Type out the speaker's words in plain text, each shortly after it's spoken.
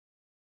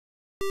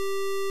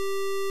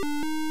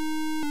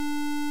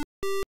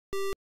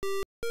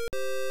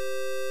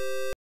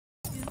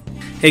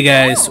Hey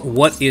guys,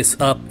 what is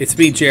up? It's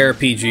me,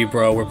 JRPG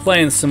Bro. We're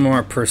playing some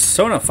more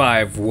Persona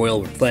 5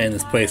 Royal. We're playing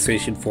this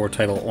PlayStation 4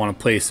 title on a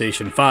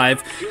PlayStation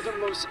 5.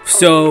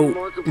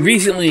 So,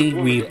 recently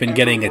we've been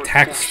getting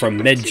attacks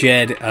from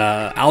Medjed.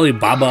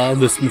 Alibaba,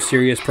 this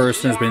mysterious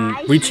person, has been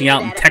reaching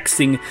out and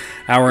texting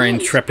our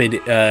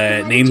intrepid,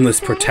 nameless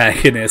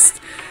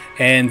protagonist.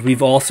 And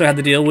we've also had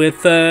to deal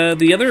with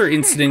the other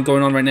incident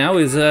going on right now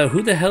is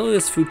who the hell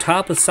is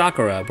Futaba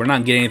Sakura? We're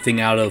not getting anything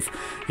out of,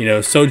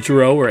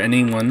 Sojiro or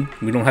anyone.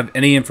 We don't have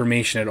any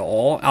information at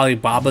all.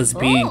 Alibaba's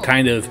being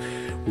kind of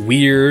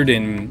weird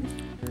and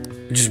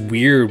just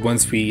weird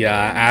once we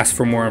ask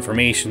for more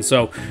information.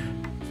 So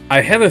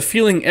I have a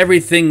feeling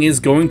everything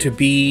is going to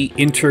be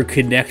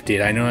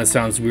interconnected. I know that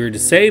sounds weird to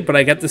say, but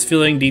I got this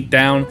feeling deep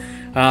down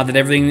that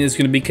everything is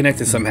going to be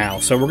connected somehow.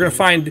 So we're going to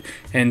find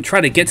and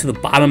try to get to the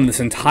bottom of this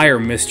entire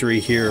mystery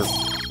here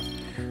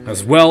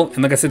as well.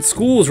 And like I said,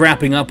 school is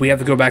wrapping up. We have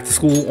to go back to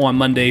school on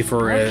Monday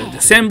for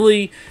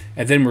assembly,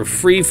 and then we're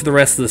free for the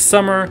rest of the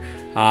summer,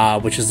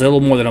 which is a little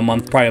more than a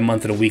month, probably a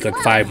month and a week, like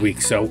 5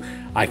 weeks. So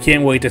I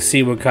can't wait to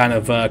see what kind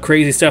of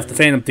crazy stuff the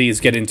Phantom Thieves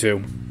get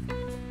into.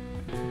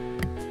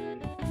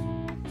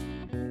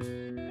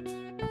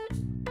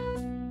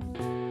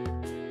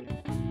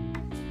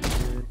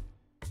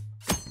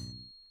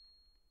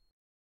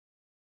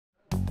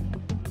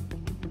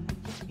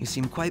 You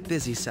seem quite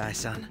busy,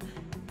 Sai-san.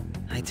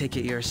 I take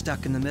it you're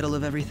stuck in the middle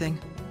of everything?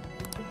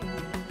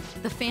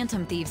 The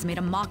Phantom Thieves made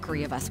a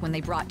mockery of us when they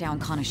brought down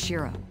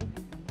Kaneshiro.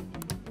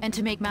 And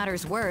to make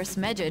matters worse,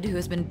 Medjed, who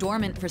has been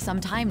dormant for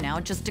some time now,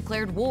 just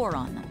declared war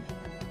on them.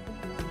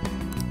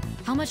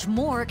 How much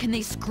more can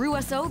they screw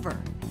us over?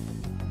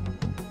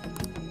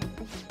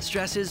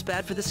 Stress is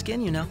bad for the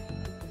skin, you know.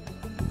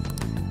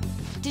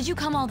 Did you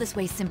come all this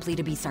way simply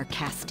to be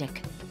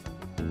sarcastic?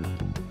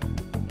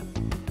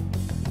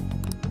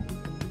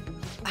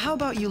 How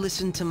about you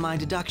listen to my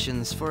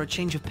deductions for a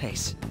change of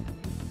pace?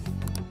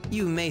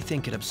 You may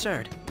think it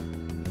absurd,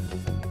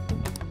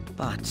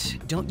 but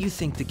don't you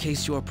think the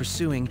case you're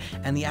pursuing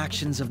and the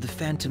actions of the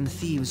Phantom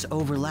Thieves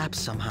overlap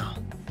somehow?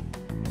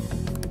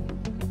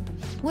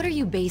 What are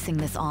you basing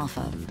this off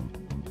of?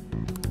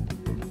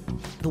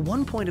 The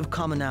one point of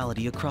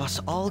commonality across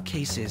all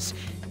cases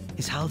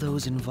is how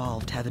those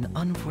involved have an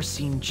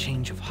unforeseen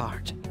change of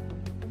heart.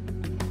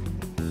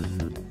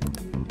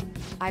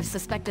 I've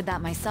suspected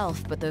that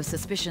myself, but those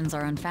suspicions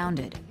are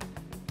unfounded.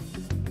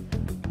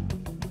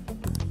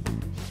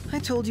 I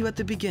told you at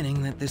the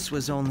beginning that this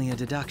was only a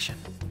deduction.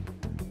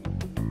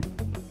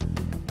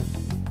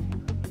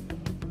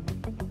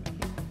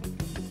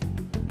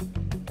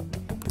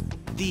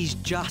 These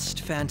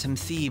just Phantom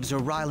Thieves are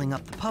riling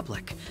up the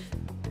public.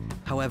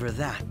 However,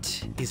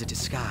 that is a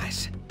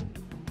disguise.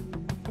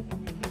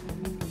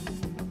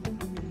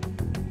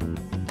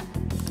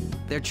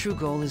 Their true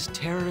goal is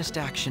terrorist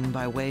action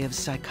by way of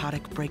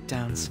psychotic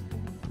breakdowns.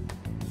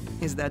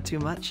 Is that too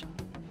much?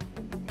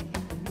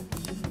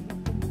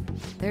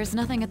 There's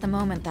nothing at the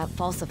moment that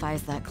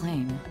falsifies that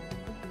claim.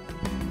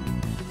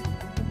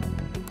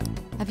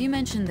 Have you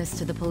mentioned this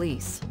to the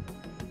police?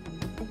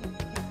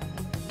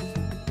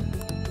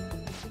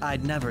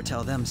 I'd never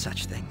tell them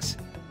such things.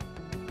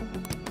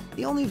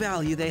 The only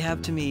value they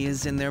have to me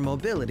is in their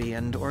mobility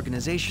and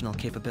organizational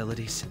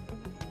capabilities.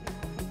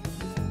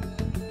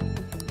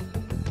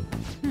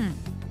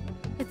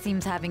 It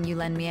seems having you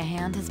lend me a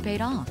hand has paid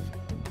off.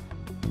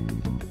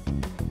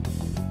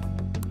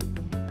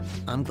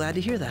 I'm glad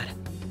to hear that.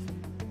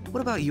 What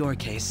about your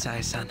case,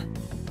 Sai-san?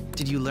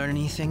 Did you learn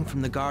anything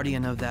from the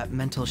guardian of that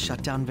mental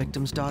shutdown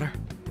victim's daughter?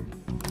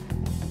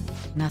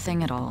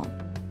 Nothing at all.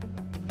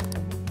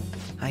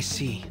 I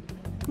see.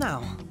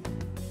 Now,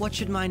 what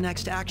should my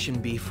next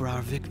action be for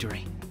our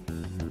victory?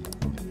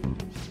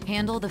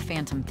 Handle the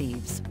Phantom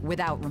Thieves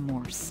without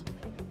remorse.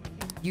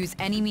 Use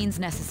any means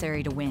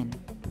necessary to win.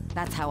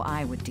 That's how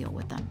I would deal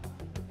with them.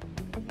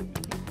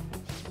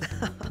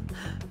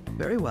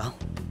 Very well.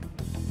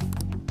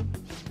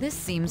 This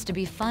seems to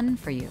be fun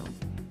for you.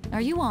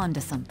 Are you on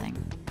to something?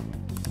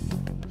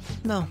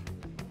 No,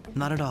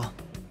 not at all.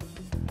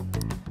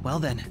 Well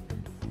then,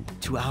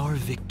 to our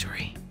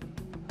victory.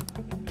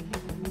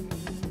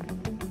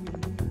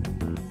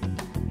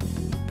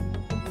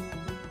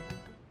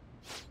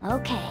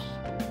 Okay.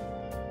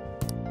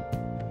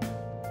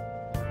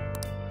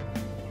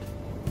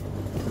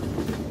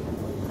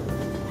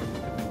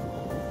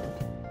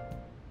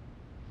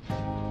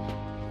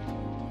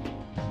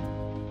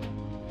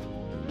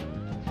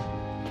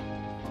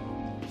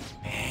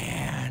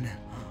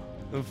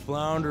 The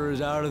flounder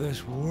is out of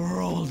this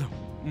world.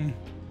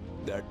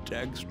 That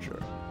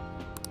texture.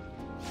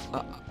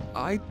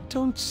 I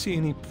don't see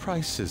any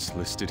prices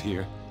listed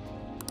here.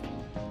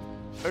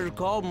 It's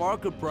called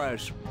market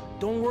price.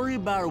 Don't worry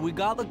about it, we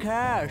got the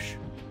cash.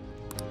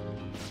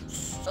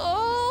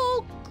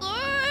 So good.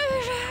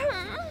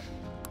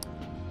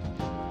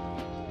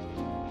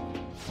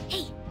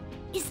 Hey,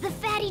 is the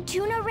fatty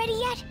tuna ready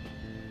yet?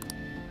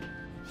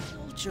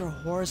 Hold your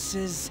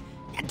horses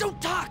and don't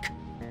talk!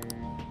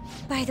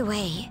 By the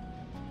way,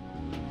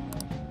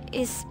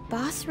 Is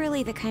Boss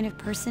really the kind of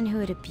person who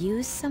would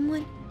abuse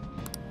someone?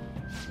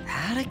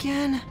 That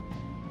again?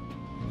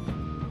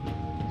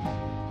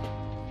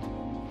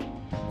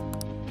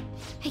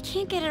 I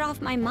can't get it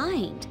off my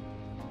mind.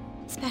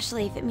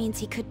 Especially if it means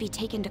he could be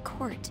taken to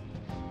court.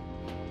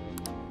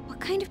 What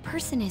kind of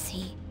person is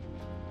he?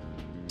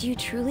 Do you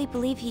truly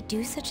believe he'd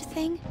do such a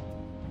thing?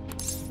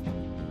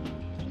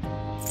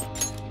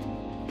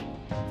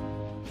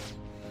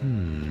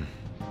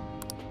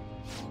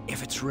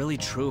 If it's really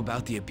true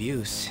about the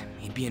abuse,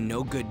 he'd be a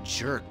no-good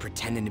jerk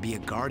pretending to be a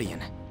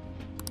guardian.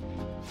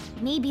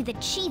 Maybe the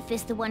chief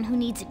is the one who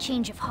needs a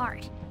change of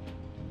heart.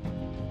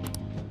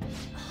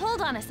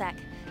 Hold on a sec.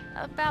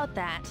 About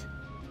that.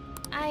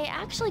 I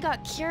actually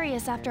got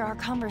curious after our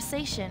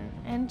conversation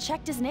and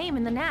checked his name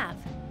in the nav.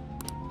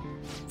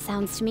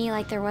 Sounds to me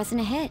like there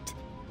wasn't a hit.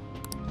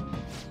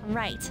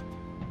 Right.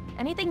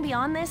 Anything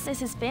beyond this is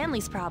his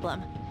family's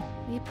problem.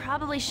 We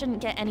probably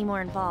shouldn't get any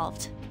more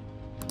involved.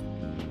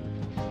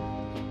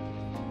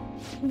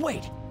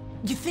 Wait,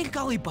 you think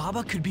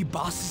Alibaba could be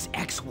Boss's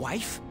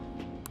ex-wife?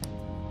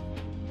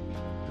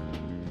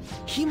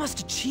 He must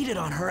have cheated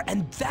on her,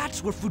 and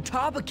that's where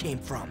Futaba came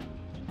from.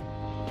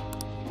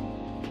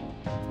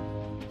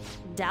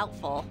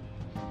 Doubtful.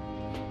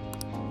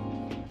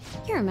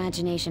 Your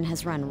imagination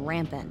has run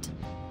rampant.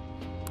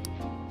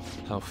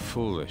 How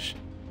foolish.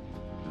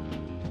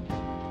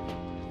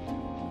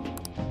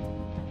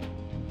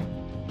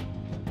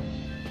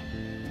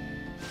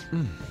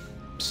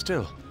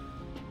 Still,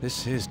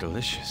 this is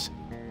delicious.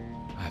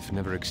 I've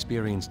never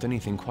experienced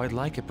anything quite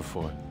like it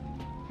before.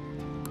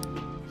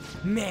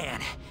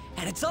 Man,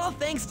 and it's all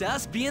thanks to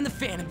us being the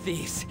Phantom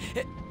Thieves.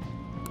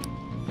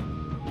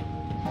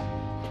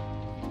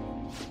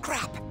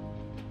 Crap!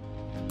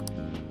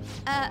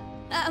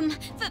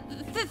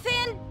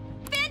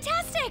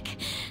 Fantastic!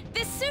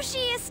 This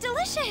sushi is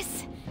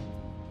delicious!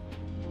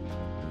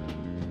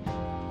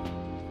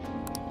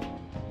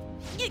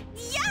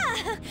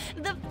 Yeah!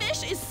 The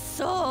fish is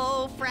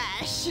so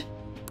fresh!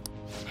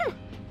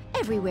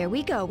 Everywhere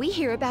we go, we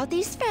hear about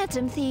these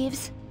Phantom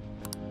Thieves.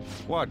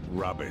 What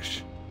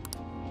rubbish.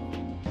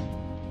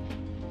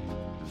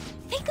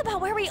 Think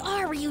about where we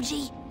are,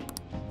 Ryuji!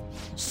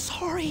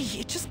 Sorry,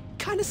 it just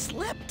kinda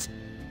slipped.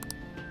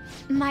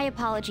 My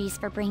apologies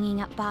for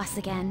bringing up Boss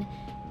again.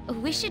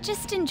 We should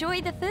just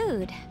enjoy the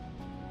food.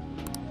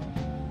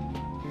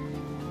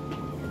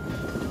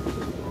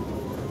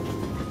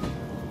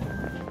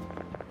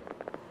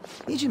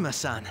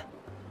 Nijima-san,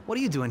 what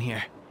are you doing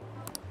here?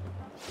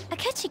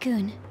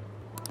 Akechi-kun.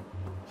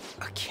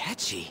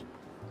 Akechi?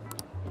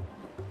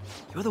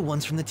 You're the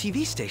ones from the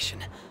TV station.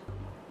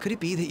 Could it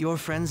be that you're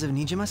friends of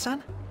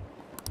Nijima-san?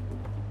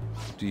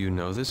 Do you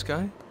know this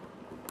guy?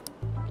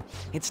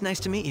 It's nice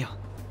to meet you.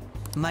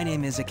 My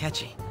name is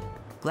Akechi.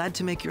 Glad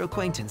to make your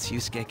acquaintance,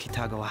 Yusuke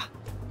Kitagawa.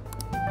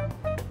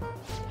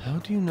 How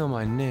do you know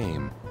my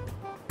name?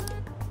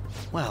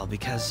 Well,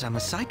 because I'm a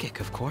psychic,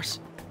 of course.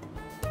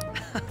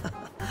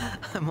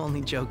 I'm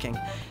only joking.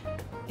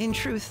 In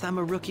truth, I'm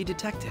a rookie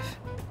detective.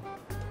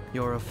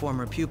 You're a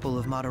former pupil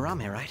of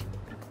Madarame, right?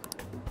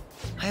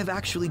 I have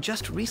actually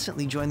just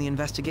recently joined the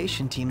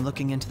investigation team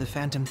looking into the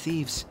Phantom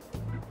Thieves.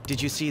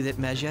 Did you see that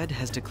Medjed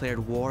has declared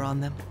war on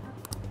them?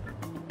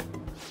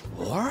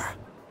 War?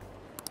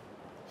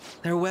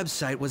 Their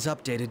website was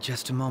updated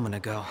just a moment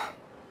ago.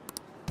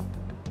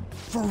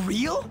 For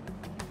real?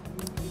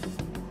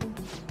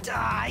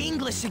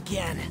 English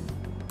again.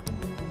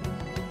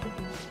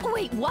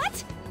 Wait,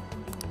 what?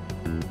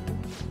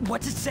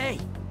 What's it say?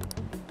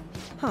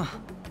 Huh.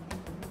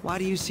 Why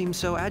do you seem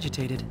so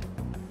agitated?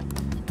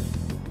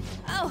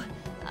 Oh,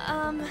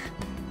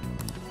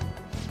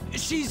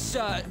 She's,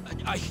 a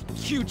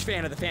huge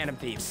fan of the Phantom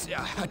Thieves.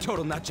 A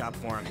total nutjob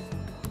for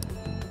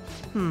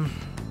him.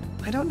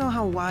 I don't know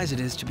how wise it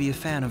is to be a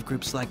fan of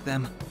groups like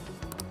them.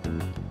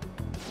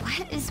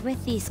 What is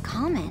with these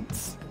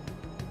comments?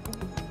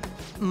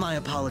 My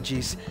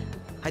apologies.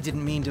 I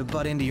didn't mean to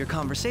butt into your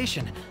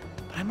conversation,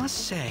 but I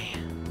must say,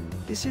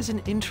 this is an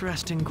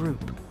interesting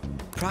group.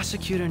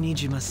 Prosecutor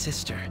Nijima's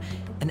sister,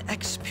 an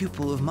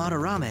ex-pupil of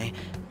Madarame,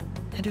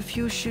 and a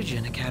few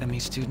Shujin Academy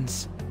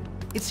students.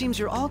 It seems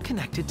you're all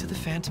connected to the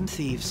Phantom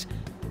Thieves.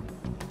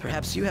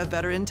 Perhaps you have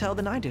better intel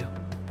than I do.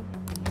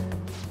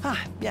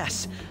 Ah,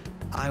 yes.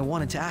 I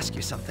wanted to ask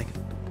you something.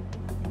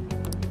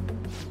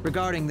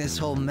 Regarding this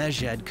whole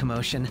Medjed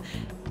commotion,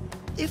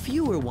 if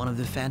you were one of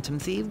the Phantom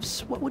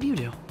Thieves, what would you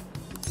do?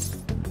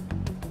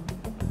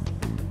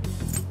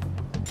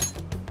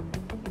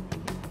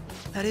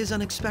 That is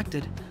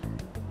unexpected.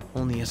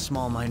 Only a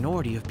small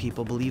minority of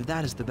people believe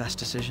that is the best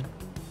decision.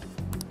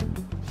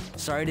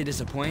 Sorry to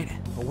disappoint,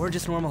 but we're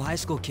just normal high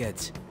school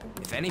kids.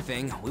 If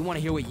anything, we want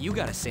to hear what you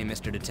gotta say,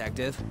 Mr.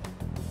 Detective.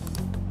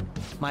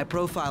 My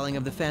profiling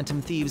of the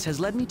Phantom Thieves has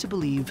led me to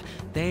believe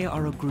they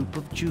are a group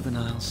of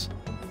juveniles.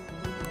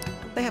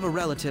 They have a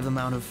relative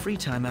amount of free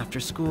time after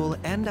school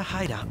and a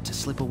hideout to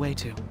slip away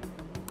to.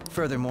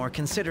 Furthermore,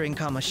 considering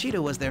Kamoshida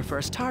was their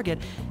first target,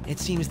 it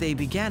seems they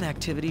began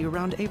activity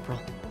around April.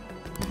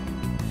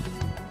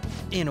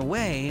 In a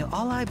way,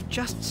 all I've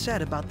just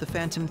said about the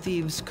Phantom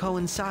Thieves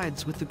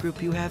coincides with the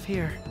group you have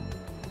here.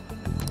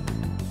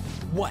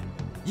 What?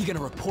 You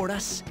gonna report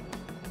us?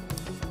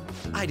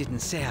 I didn't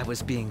say I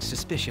was being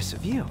suspicious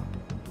of you.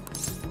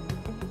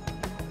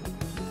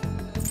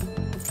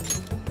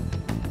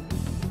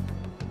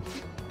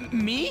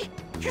 Me?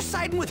 You're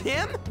siding with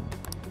him?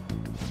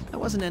 I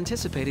wasn't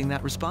anticipating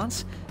that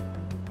response.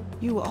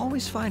 You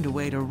always find a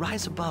way to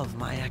rise above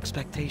my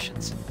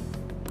expectations.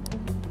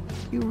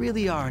 You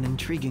really are an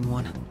intriguing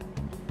one.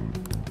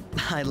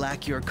 I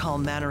lack your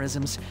calm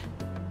mannerisms,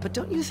 but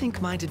don't you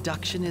think my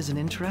deduction is an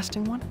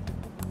interesting one?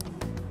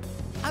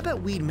 I bet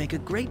we'd make a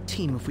great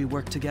team if we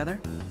worked together.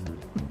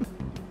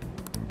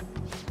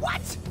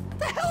 What?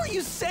 The hell are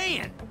you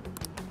saying?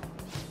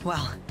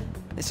 Well,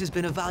 this has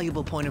been a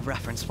valuable point of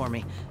reference for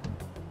me.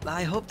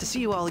 I hope to see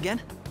you all again.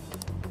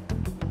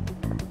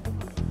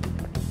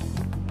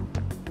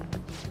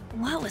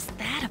 What was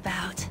that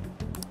about?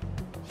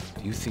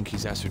 Do you think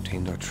he's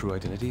ascertained our true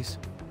identities?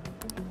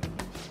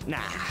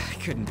 Nah,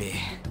 couldn't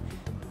be.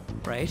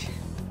 Right?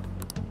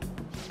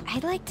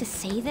 I'd like to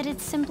say that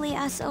it's simply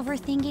us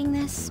overthinking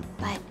this,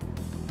 but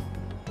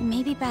it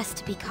may be best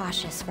to be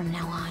cautious from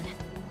now on.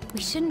 We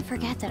shouldn't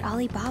forget that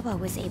Alibaba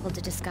was able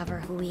to discover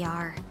who we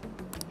are.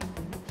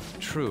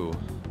 True,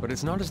 but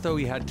it's not as though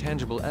he had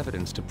tangible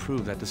evidence to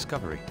prove that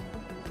discovery.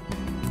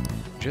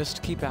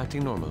 Just keep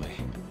acting normally.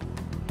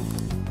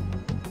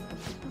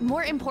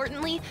 More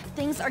importantly,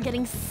 things are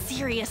getting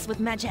serious with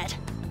Medjed.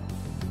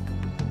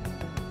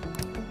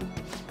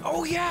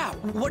 Oh yeah,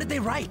 what did they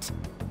write?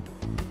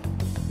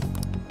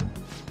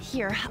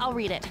 Here, I'll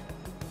read it.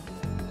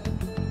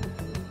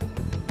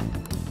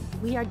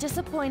 We are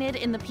disappointed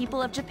in the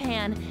people of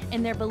Japan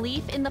and their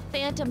belief in the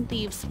Phantom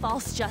Thieves'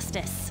 false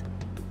justice.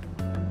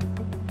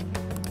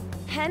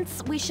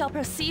 Hence, we shall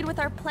proceed with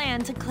our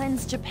plan to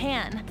cleanse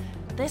Japan.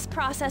 This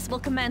process will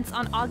commence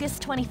on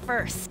August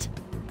 21st.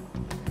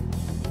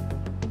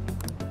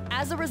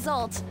 As a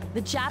result,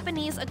 the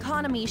Japanese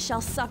economy shall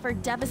suffer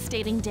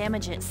devastating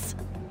damages.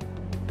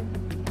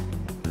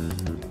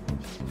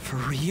 For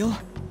real?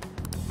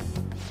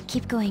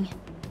 Keep going.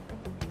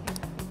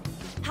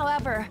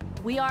 However,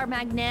 we are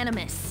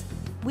magnanimous.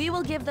 We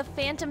will give the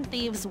Phantom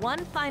Thieves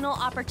one final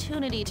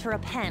opportunity to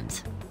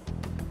repent.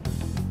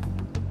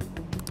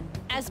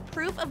 As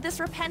proof of this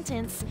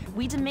repentance,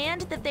 we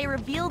demand that they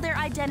reveal their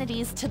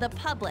identities to the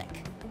public.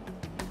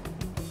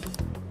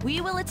 We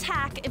will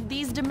attack if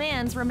these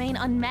demands remain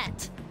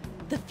unmet.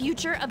 The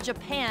future of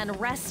Japan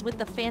rests with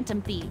the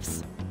Phantom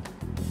Thieves.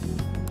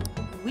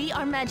 We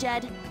are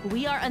Medjed,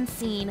 we are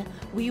unseen,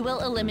 we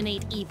will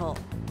eliminate evil.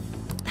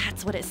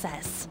 That's what it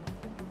says.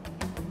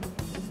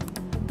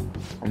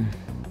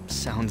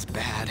 Sounds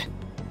bad.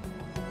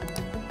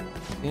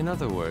 In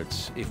other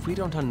words, if we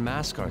don't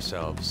unmask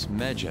ourselves,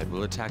 Medjed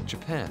will attack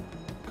Japan,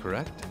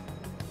 correct?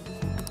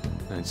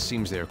 And it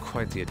seems they are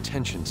quite the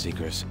attention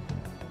seekers.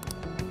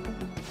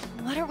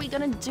 What are we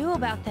gonna do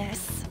about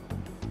this?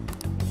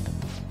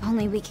 If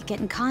only we could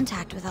get in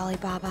contact with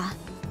Alibaba.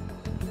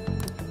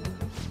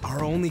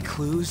 Our only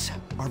clues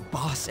are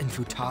Boss and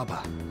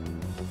Futaba.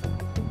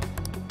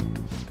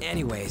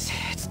 Anyways,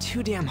 it's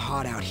too damn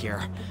hot out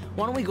here.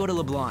 Why don't we go to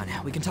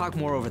LeBlanc? We can talk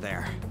more over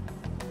there.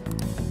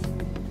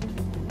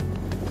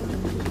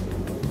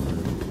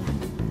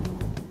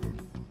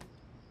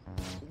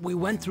 We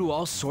went through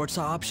all sorts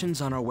of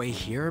options on our way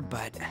here,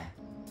 but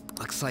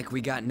looks like we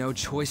got no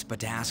choice but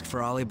to ask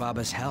for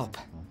Alibaba's help.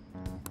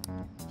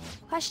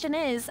 Question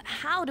is,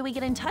 how do we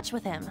get in touch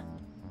with him?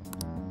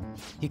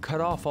 He cut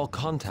off all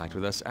contact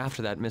with us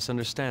after that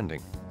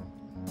misunderstanding.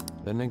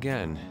 Then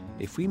again,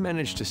 if we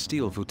manage to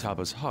steal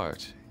Futaba's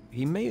heart,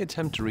 he may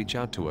attempt to reach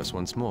out to us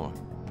once more.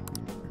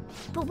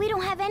 But we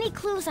don't have any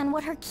clues on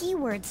what her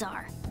keywords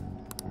are.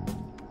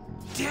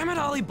 Damn it,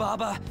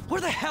 Alibaba!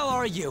 Where the hell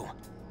are you?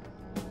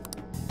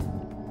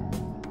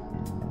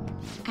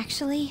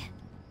 Actually,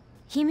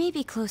 he may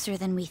be closer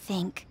than we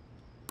think.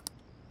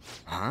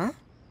 Huh?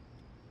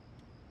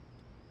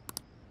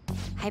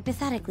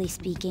 Hypothetically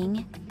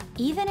speaking,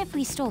 even if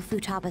we stole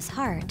Futaba's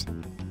heart,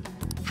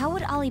 how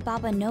would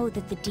Alibaba know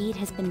that the deed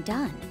has been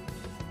done?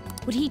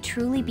 Would he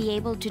truly be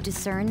able to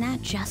discern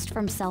that just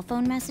from cell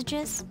phone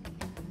messages?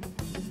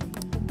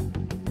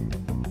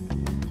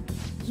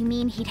 You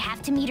mean he'd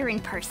have to meet her in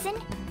person?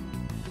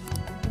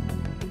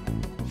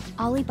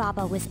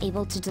 Alibaba was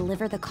able to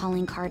deliver the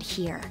calling card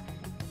here.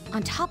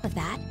 On top of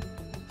that,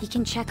 he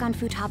can check on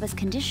Futaba's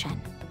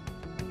condition.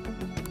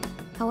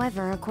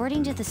 However,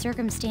 according to the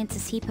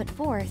circumstances he put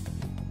forth,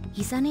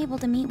 he's unable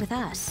to meet with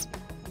us.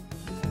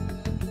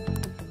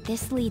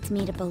 This leads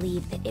me to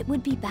believe that it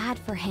would be bad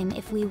for him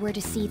if we were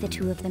to see the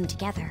two of them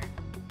together.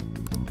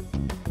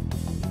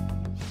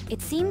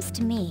 It seems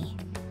to me,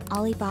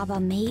 Alibaba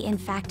may in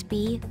fact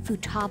be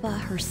Futaba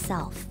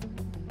herself.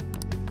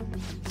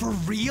 For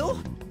real?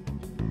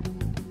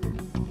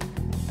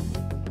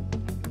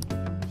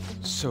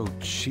 So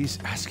she's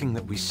asking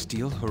that we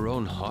steal her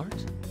own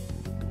heart?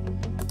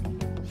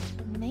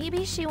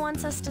 Maybe she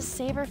wants us to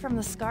save her from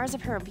the scars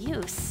of her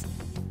abuse.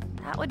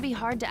 That would be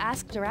hard to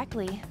ask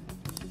directly.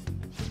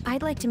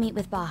 I'd like to meet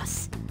with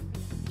Boss.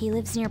 He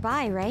lives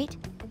nearby, right?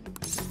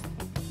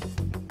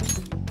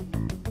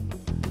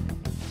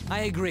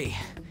 I agree.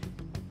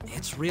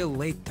 It's real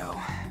late, though.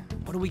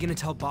 What are we gonna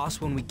tell Boss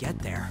when we get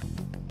there?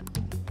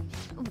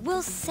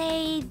 We'll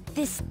say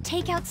this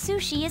takeout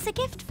sushi is a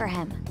gift for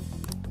him.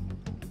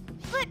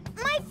 But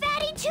my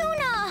fatty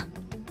tuna!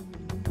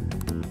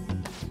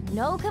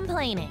 No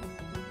complaining.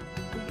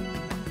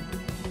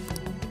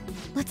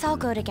 Let's all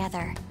go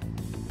together.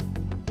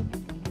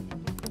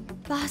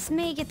 Boss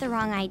may get the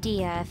wrong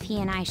idea if he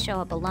and I show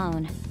up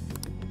alone.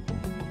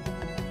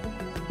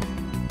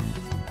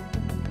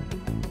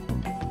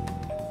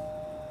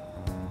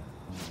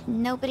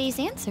 Nobody's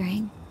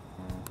answering.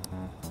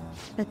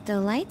 But the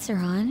lights are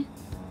on.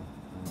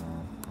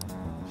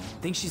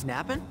 Think she's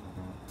napping?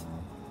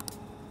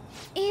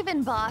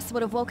 Even Boss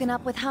would have woken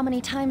up with how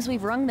many times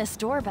we've rung this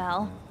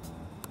doorbell.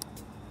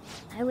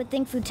 I would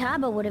think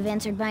Futaba would have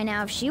answered by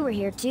now if she were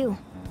here too.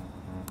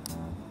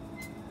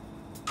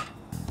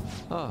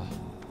 Ah,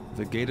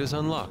 the gate is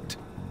unlocked.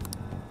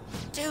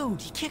 Dude,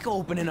 you can't go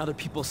opening other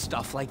people's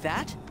stuff like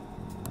that.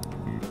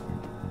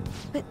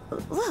 But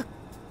look,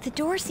 the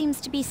door seems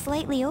to be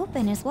slightly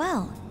open as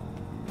well.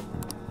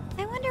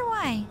 I wonder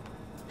why.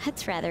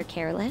 That's rather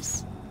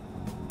careless.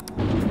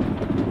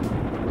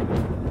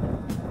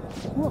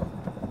 Whoa.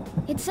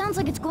 It sounds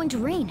like it's going to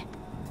rain.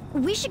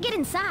 We should get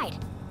inside.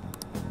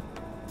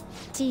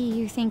 Do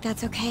you think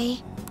that's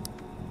okay?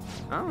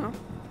 I don't know.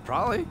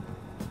 Probably.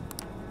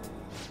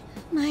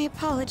 My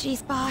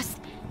apologies, Boss.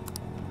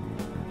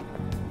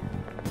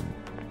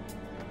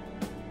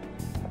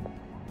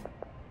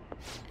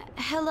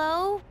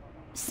 Hello,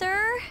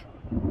 sir?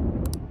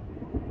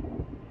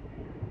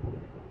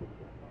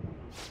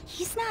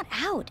 He's not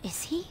out,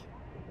 is he?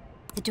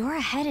 The door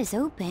ahead is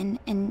open,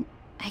 and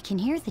I can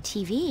hear the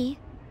TV.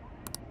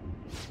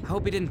 I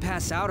hope he didn't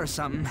pass out or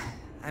something.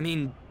 I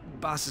mean,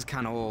 Boss is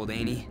kinda old,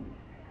 ain't he?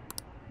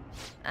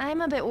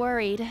 I'm a bit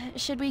worried.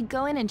 Should we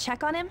go in and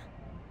check on him?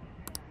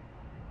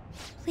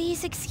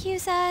 Please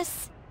excuse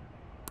us.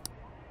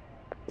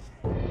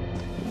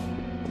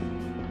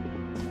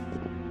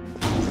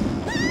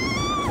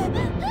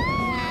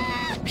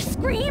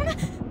 Scream?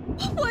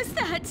 What was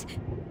that?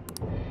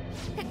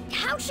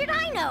 How should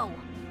I know?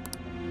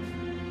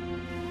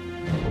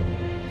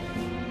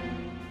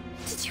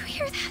 Did you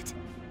hear that?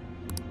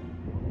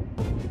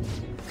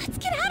 Let's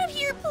get out of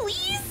here,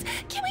 please!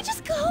 Can we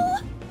just go?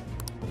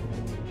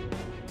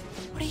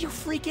 What are you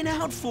freaking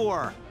out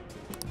for?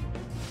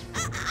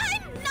 I'm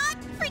not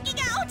freaking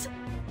out!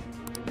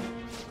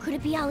 Could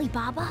it be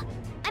Alibaba?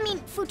 I mean,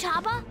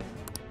 Futaba?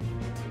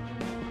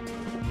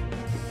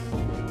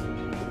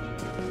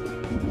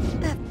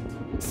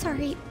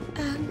 Sorry,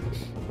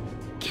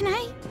 can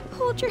I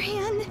hold your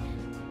hand?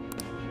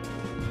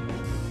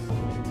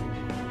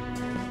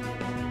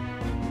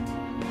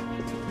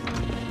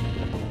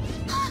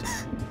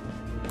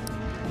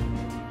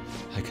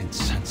 I can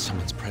sense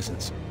someone's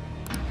presence.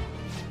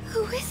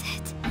 Who is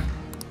it?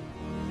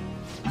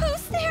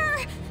 Who's there?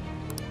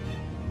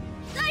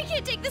 I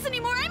can't take this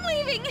anymore, I'm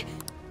leaving!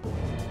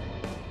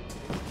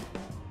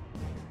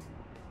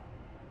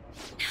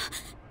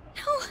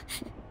 No,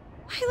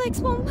 my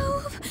legs won't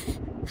move.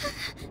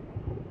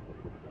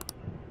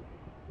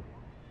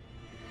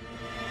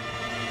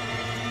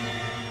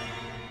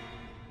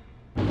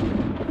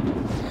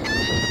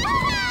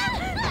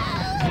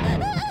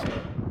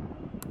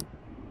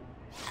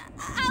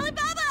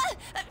 Alibaba!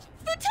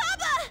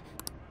 Futaba!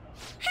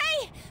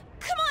 Hey!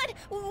 Come on!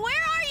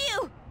 Where are you?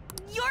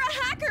 You're a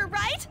hacker,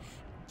 right?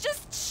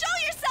 Just show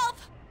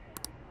yourself!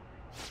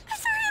 I'm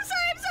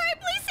sorry!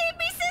 Please save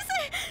me, sis!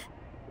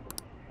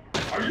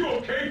 Are you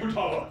okay,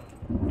 Futaba?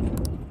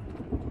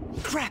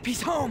 Crap,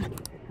 he's home!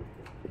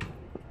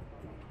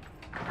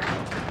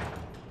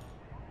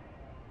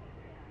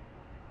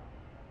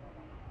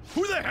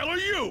 Who the hell are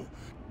you?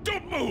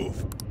 Don't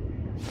move!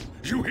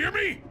 You hear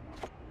me?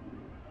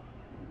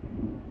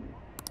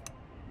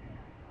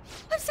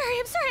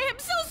 I'm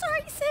so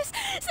sorry, sis!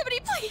 Somebody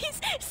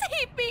please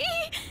save me!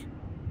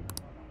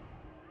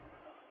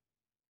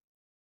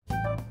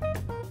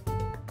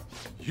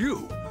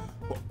 You?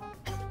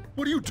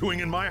 What are you doing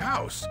in my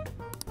house?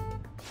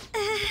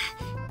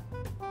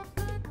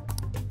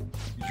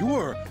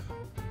 You're...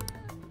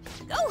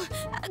 Oh,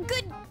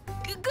 good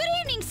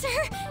evening,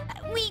 sir.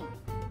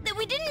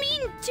 We didn't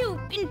mean to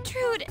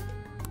intrude.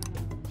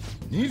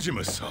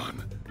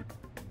 Nijima-san.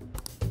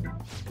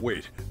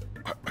 Wait,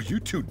 are you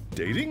two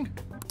dating?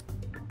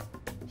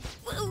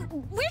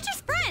 We're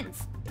just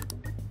friends.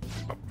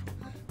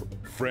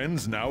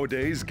 Friends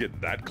nowadays get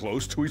that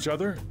close to each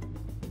other?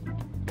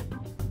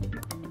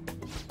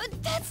 But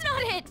that's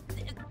not it.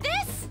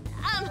 This,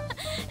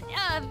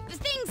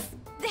 things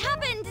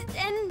happened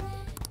and...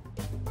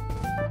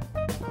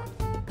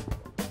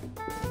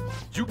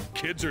 You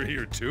kids are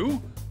here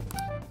too?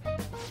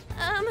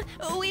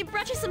 We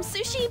brought you some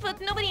sushi, but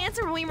nobody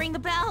answered when we rang the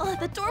bell.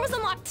 The door was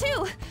unlocked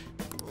too.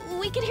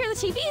 We could hear the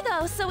TV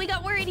though, so we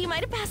got worried he might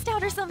have passed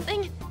out or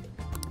something.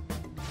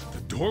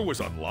 The door was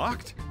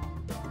unlocked?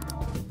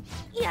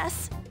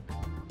 Yes.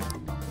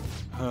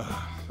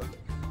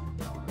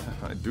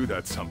 I do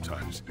that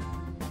sometimes.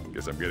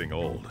 Guess I'm getting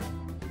old.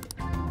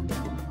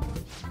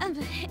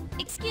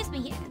 Excuse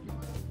me.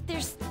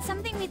 There's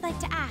something we'd like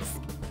to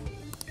ask.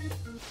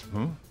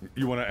 Huh?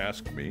 You want to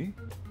ask me?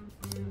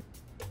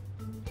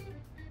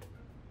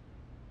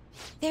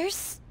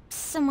 There's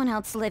someone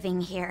else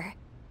living here,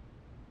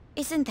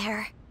 isn't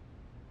there?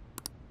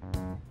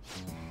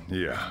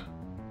 Yeah.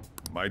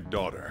 My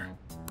daughter.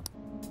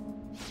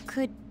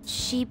 Could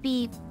she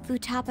be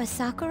Futaba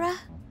Sakura?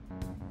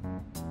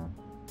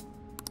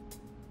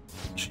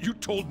 You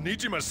told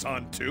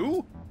Nijima-san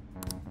too?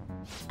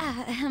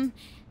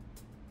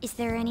 Is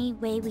there any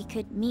way we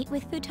could meet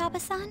with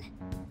Futaba-san?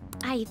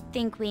 I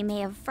think we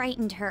may have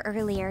frightened her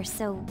earlier,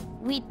 so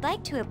we'd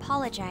like to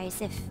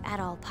apologize if at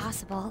all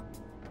possible.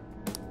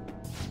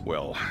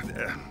 Well,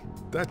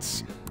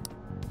 that's...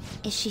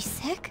 Is she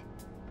sick?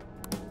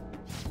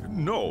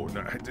 No,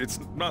 it's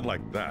not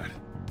like that.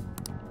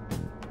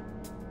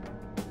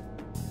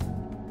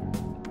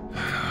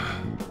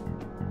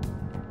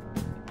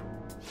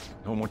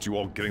 I don't want you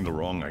all getting the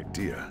wrong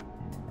idea.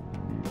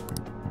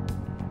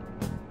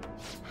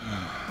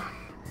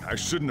 I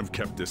shouldn't have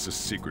kept this a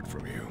secret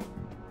from you.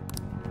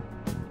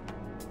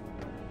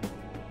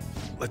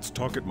 Let's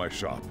talk at my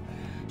shop.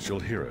 She'll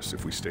hear us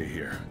if we stay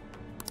here.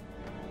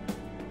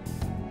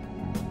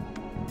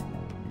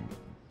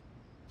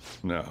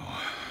 Now,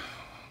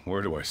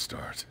 where do I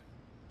start?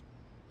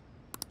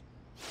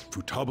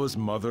 Futaba's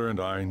mother and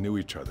I knew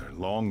each other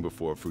long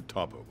before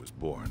Futaba was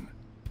born.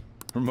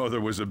 Her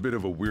mother was a bit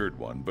of a weird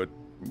one, but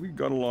we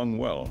got along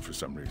well for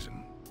some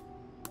reason.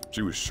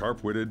 She was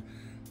sharp-witted,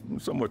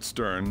 somewhat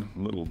stern, a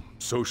little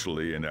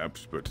socially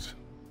inept, but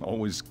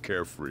always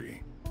carefree.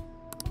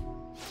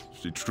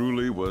 She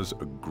truly was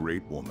a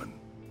great woman.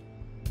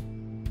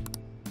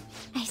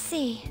 I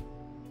see.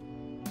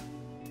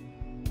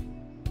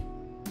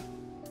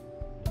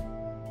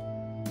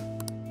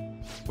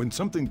 When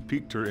something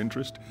piqued her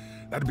interest,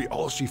 that'd be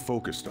all she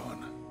focused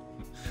on.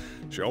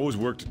 She always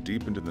worked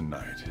deep into the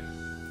night.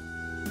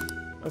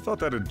 I thought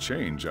that'd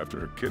change after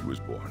her kid was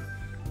born,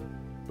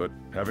 but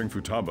having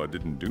Futaba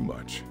didn't do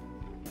much.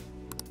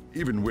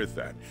 Even with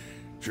that,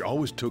 she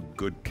always took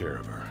good care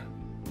of her.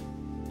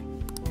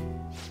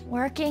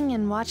 Working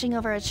and watching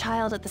over a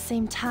child at the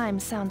same time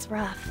sounds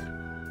rough.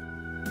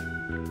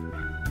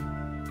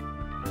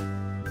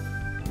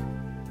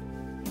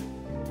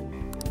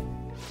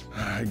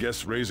 I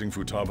guess raising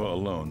Futaba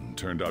alone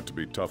turned out to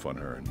be tough on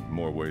her in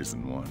more ways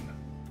than one.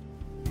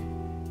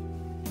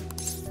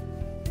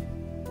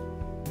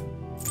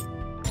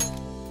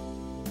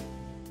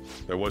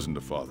 There wasn't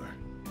a father.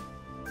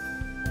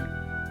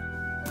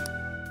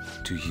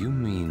 Do you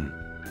mean...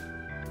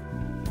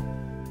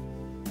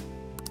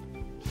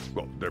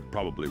 Well, there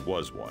probably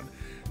was one.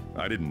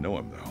 I didn't know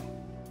him, though.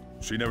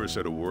 She never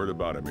said a word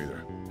about him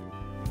either.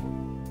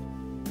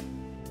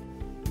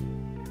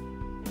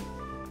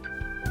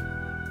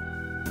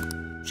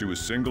 She was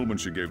single when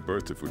she gave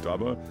birth to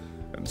Futaba,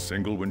 and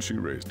single when she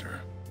raised her.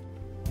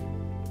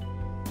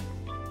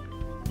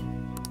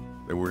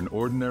 They were an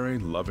ordinary,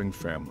 loving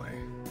family.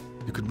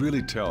 You could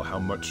really tell how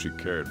much she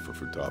cared for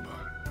Futaba.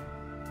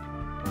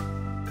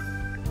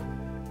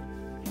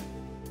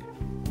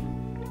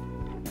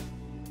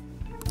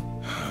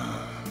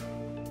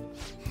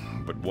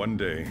 But one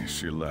day,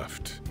 she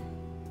left,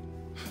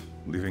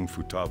 leaving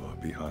Futaba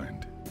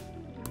behind.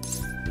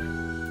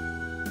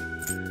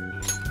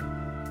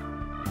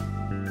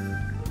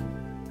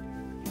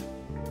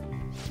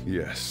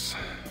 Yes,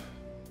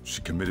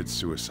 she committed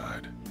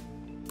suicide.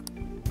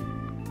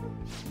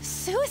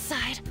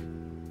 Suicide?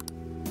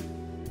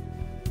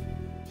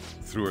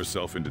 Threw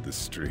herself into the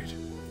street,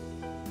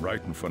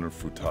 right in front of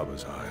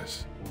Futaba's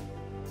eyes.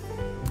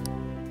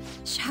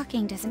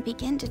 Shocking doesn't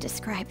begin to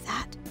describe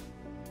that.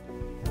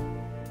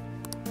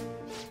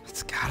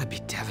 It's gotta be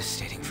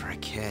devastating for a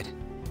kid.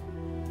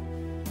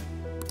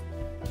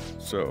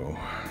 So...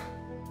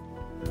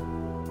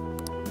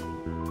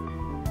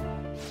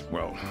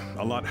 well,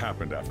 a lot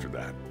happened after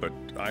that, but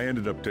I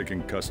ended up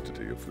taking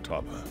custody of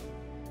Futaba.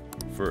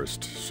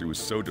 First, she was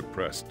so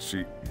depressed,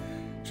 she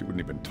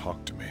wouldn't even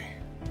talk to me.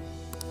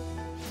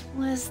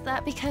 Was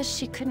that because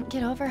she couldn't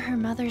get over her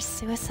mother's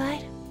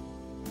suicide?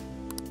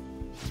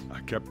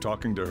 I kept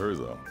talking to her,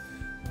 though,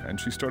 and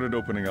she started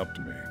opening up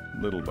to me,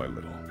 little by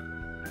little.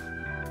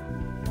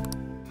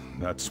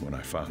 That's when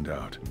I found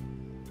out.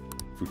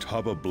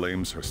 Futaba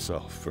blames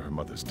herself for her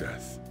mother's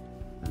death.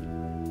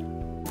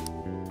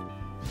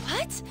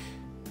 What?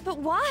 But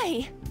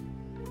why?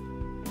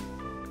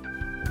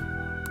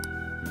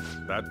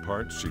 That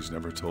part she's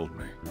never told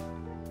me.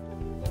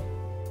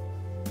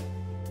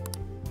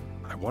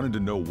 I wanted to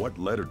know what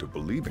led her to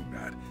believing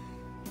that,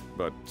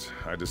 but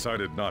I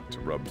decided not to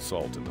rub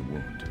salt in the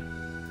wound.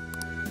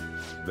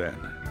 Then,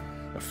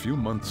 a few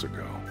months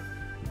ago,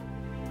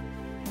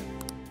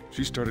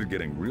 she started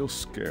getting real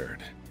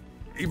scared,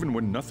 even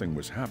when nothing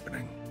was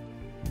happening.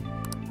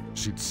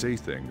 She'd say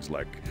things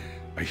like,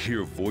 "I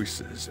hear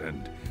voices,"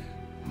 and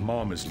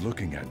 "Mom is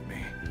looking at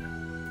me."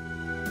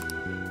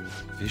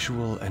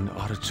 Visual and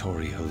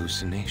auditory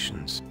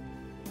hallucinations.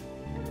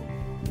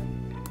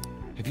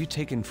 Have you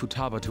taken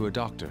Futaba to a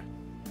doctor?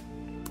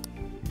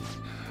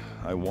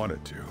 I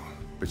wanted to,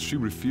 but she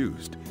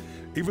refused.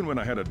 Even when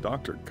I had a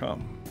doctor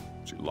come,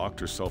 she locked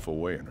herself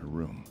away in her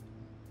room.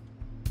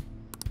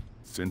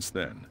 Since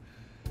then,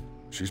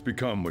 she's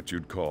become what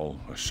you'd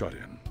call a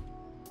shut-in.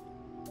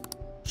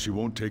 She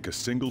won't take a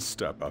single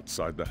step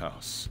outside the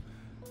house,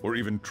 or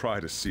even try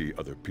to see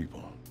other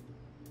people.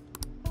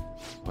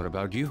 What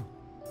about you?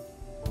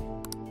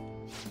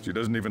 She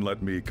doesn't even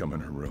let me come in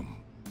her room.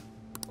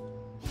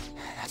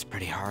 That's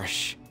pretty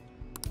harsh.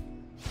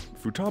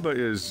 Futaba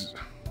is,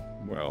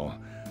 well,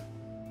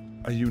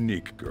 a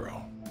unique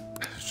girl.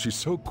 She's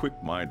so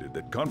quick-minded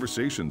that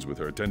conversations with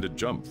her tend to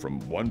jump from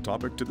one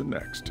topic to the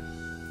next.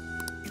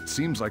 It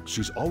seems like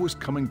she's always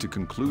coming to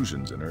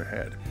conclusions in her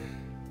head.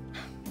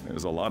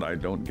 There's a lot I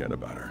don't get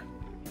about her.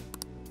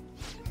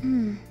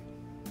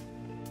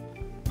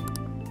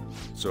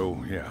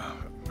 So, yeah,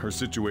 her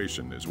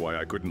situation is why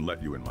I couldn't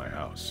let you in my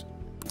house.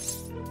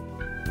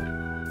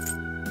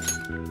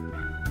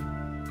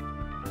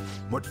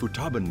 What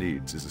Futaba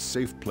needs is a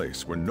safe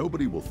place where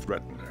nobody will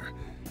threaten her.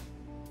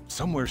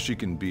 Somewhere she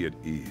can be at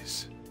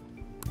ease.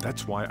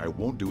 That's why I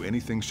won't do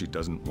anything she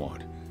doesn't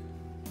want.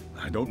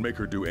 I don't make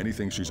her do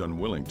anything she's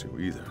unwilling to,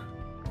 either.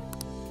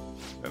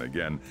 And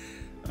again,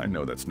 I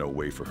know that's no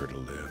way for her to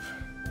live.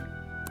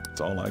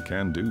 It's all I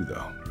can do,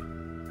 though.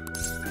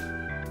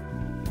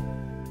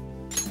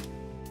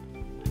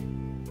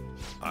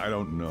 I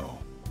don't know.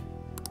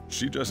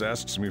 She just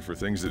asks me for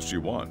things that she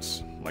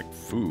wants, like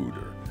food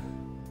or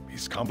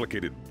these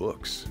complicated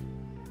books.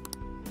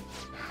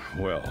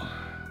 Well,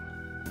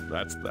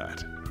 that's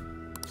that.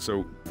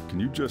 So, can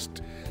you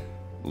just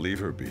leave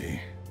her be?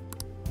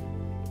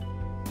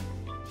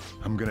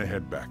 I'm gonna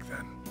head back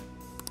then.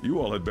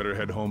 You all had better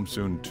head home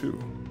soon, too.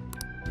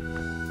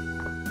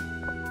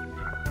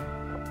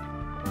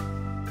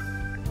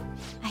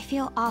 I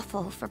feel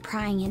awful for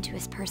prying into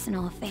his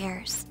personal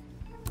affairs.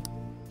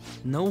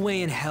 No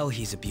way in hell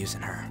he's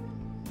abusing her.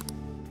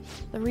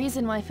 The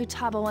reason why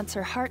Futaba wants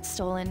her heart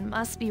stolen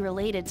must be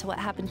related to what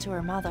happened to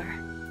her mother.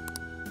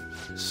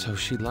 So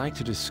she'd like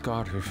to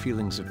discard her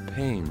feelings of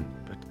pain,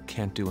 but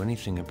can't do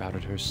anything about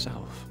it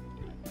herself.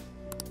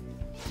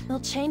 Will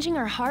changing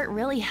her heart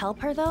really help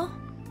her, though?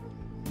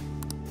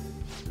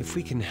 If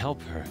we can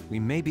help her, we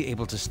may be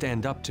able to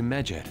stand up to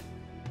Medjed.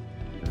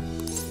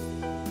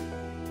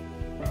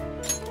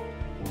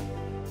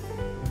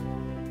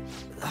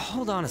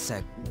 Hold on a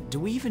sec. Do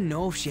we even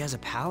know if she has a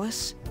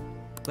palace?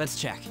 Let's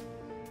check.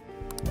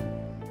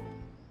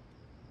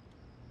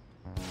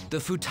 The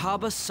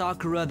Futaba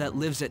Sakura that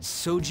lives at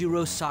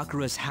Sojiro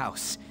Sakura's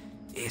house.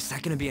 Is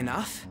that gonna be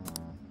enough?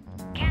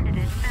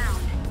 Candidate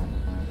found.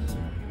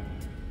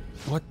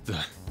 What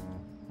the?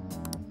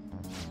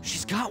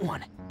 She's got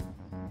one.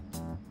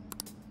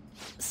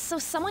 So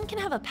someone can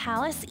have a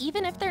palace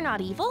even if they're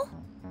not evil?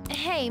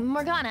 Hey,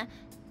 Morgana.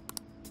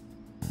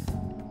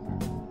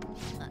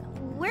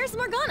 Where's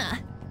Morgana?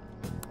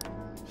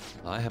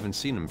 I haven't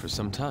seen him for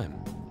some time.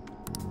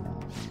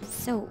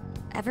 So,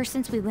 ever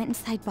since we went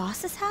inside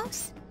Boss's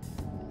house?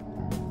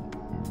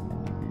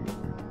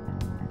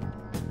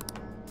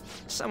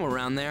 Somewhere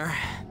around there.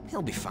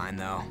 He'll be fine,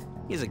 though.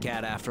 He's a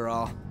cat after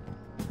all.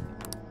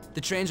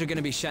 The trains are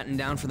gonna be shutting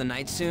down for the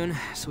night soon,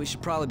 so we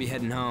should probably be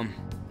heading home.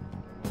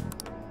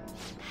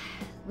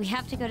 We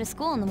have to go to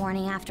school in the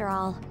morning after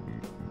all.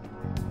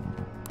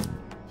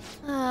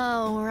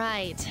 Oh,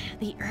 right.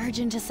 The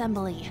urgent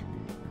assembly.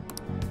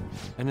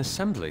 An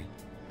assembly?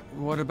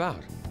 What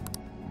about?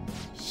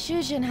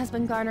 Shujin has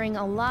been garnering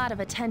a lot of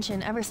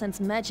attention ever since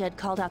Medjed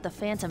called out the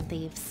Phantom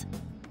Thieves.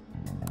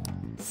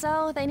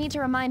 So, they need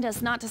to remind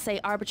us not to say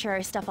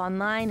arbitrary stuff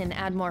online and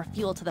add more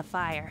fuel to the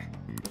fire.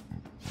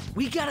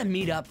 We gotta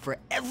meet up for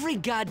every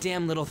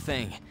goddamn little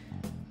thing.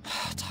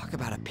 Talk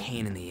about a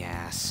pain in the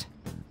ass.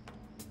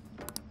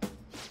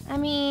 I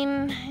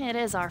mean, it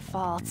is our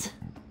fault.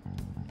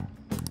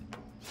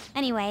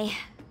 Anyway,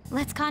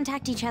 let's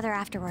contact each other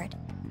afterward.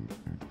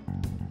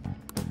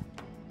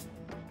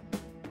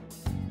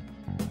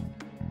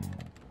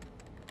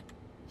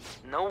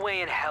 No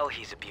way in hell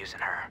he's abusing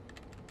her.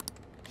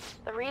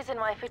 The reason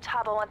why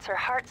Futaba wants her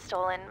heart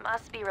stolen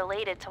must be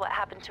related to what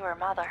happened to her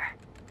mother.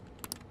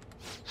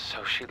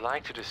 So she'd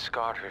like to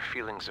discard her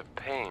feelings of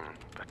pain,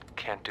 but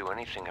can't do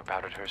anything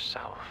about it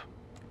herself.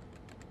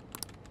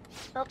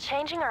 Will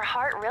changing her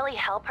heart really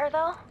help her,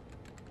 though?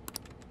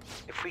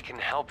 If we can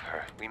help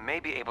her, we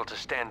may be able to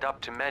stand up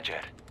to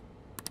Medjed.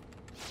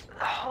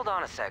 Hold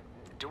on a sec.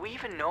 Do we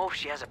even know if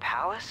she has a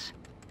palace?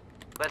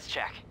 Let's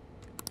check.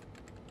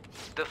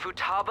 The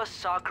Futaba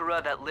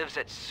Sakura that lives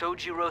at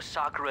Sojiro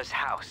Sakura's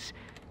house.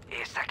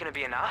 Is that gonna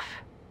be enough?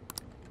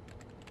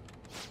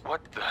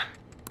 What the?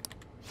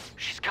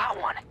 She's got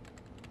one.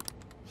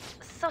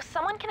 So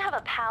someone can have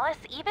a palace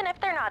even if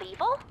they're not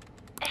evil?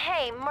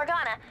 Hey,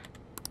 Morgana.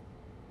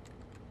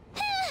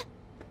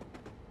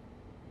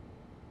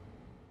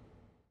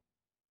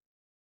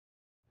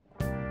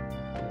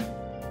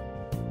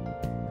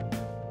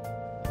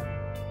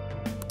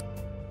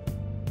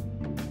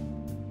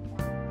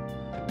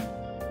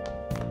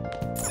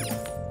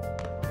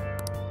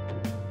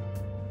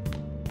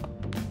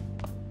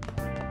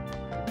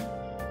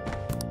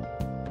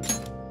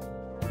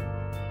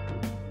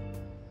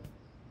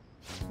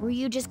 Were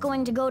you just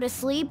going to go to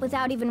sleep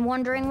without even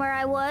wondering where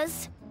I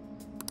was?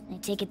 I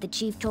take it the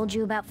chief told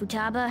you about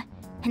Futaba,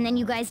 and then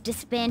you guys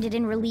disbanded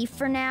in relief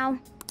for now?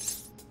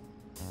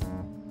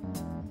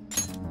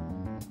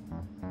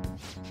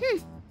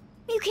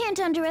 You can't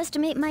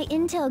underestimate my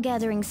intel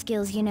gathering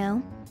skills, you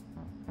know.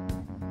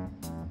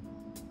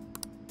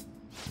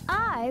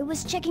 I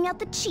was checking out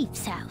the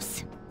chief's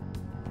house.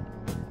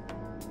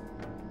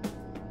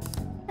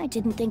 I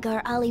didn't think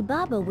our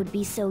Alibaba would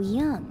be so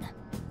young.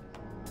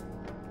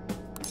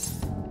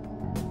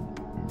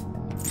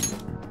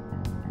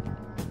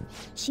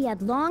 She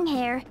had long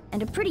hair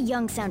and a pretty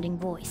young-sounding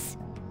voice.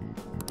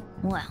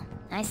 Well,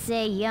 I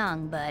say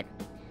young, but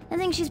I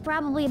think she's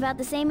probably about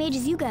the same age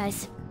as you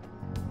guys.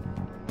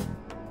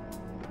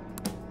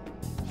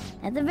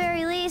 At the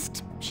very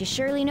least, she's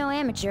surely no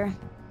amateur.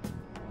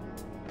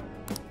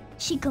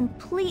 She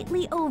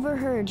completely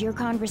overheard your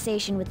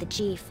conversation with the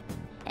chief,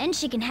 and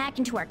she can hack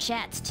into our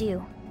chats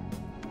too.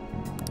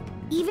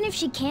 Even if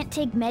she can't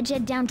take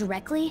Medjed down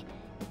directly,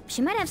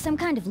 she might have some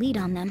kind of lead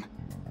on them.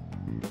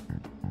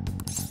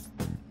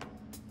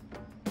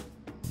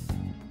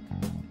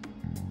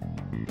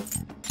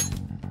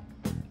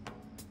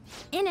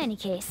 In any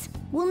case,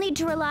 we'll need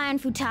to rely on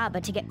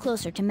Futaba to get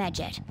closer to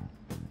Medjed.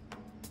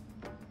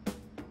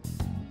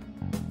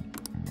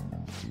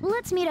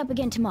 Let's meet up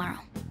again tomorrow.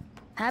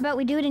 How about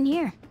we do it in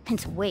here?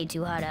 It's way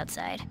too hot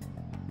outside.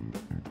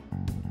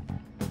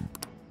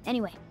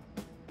 Anyway,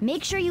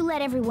 make sure you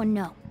let everyone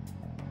know.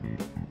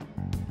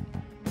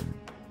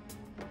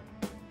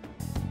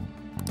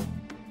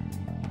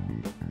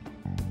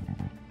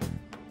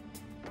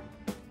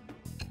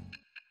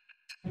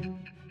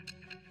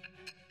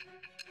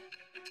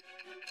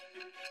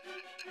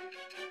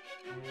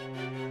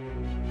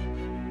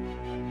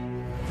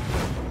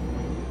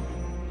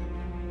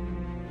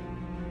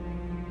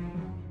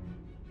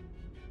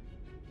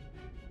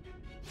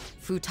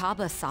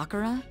 Futaba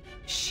Sakura?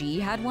 She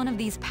had one of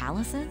these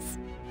palaces?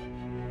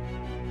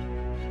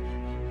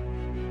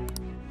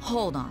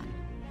 Hold on.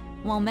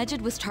 While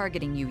Medjed was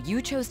targeting you,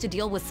 you chose to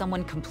deal with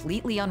someone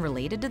completely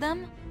unrelated to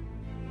them?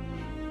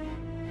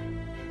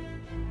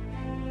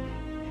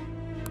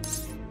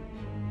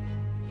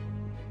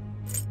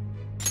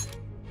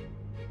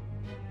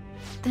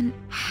 Then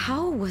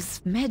how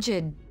was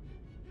Medjed...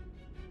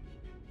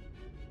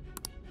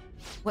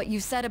 What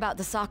you said about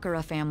the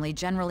Sakura family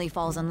generally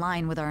falls in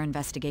line with our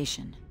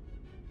investigation.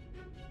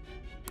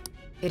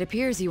 It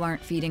appears you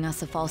aren't feeding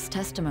us a false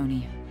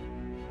testimony.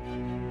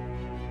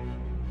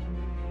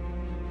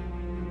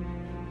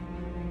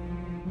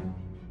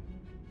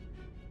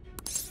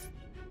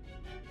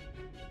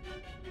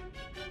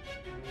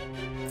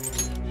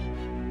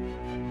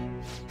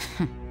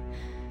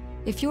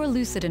 If you're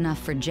lucid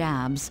enough for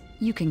jabs,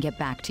 you can get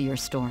back to your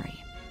story.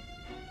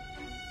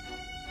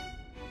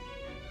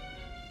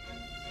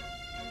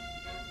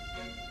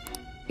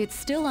 It's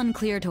still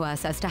unclear to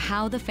us as to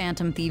how the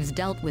Phantom Thieves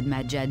dealt with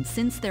Medjed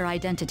since their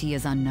identity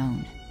is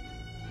unknown.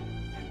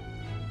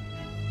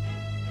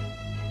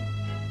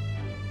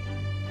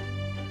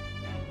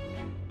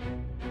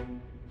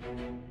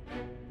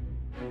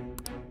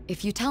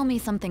 If you tell me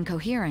something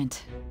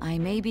coherent, I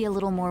may be a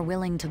little more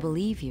willing to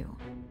believe you.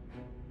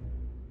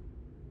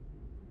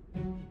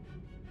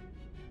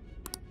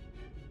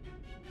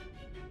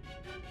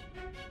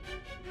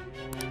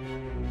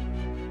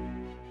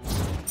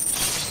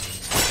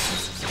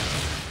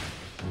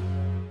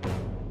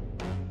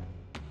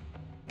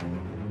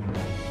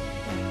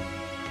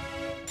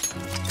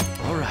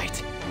 All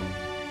right.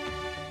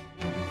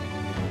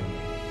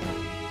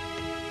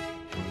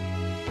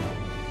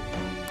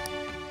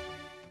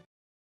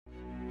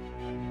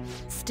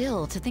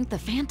 Still, to think the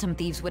Phantom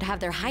Thieves would have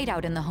their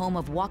hideout in the home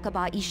of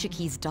Wakaba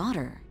Ishiki's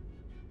daughter.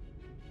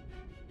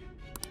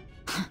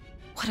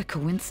 What a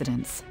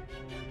coincidence.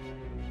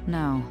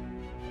 No.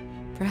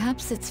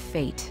 Perhaps it's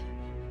fate.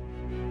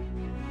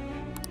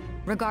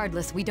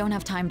 Regardless, we don't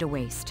have time to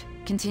waste.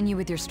 Continue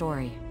with your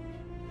story.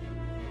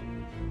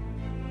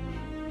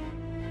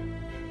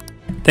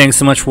 Thanks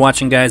so much for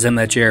watching, guys. I'm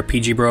that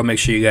JRPG Bro. Make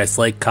sure you guys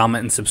like,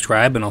 comment, and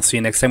subscribe, and I'll see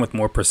you next time with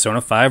more Persona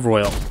 5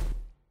 Royal.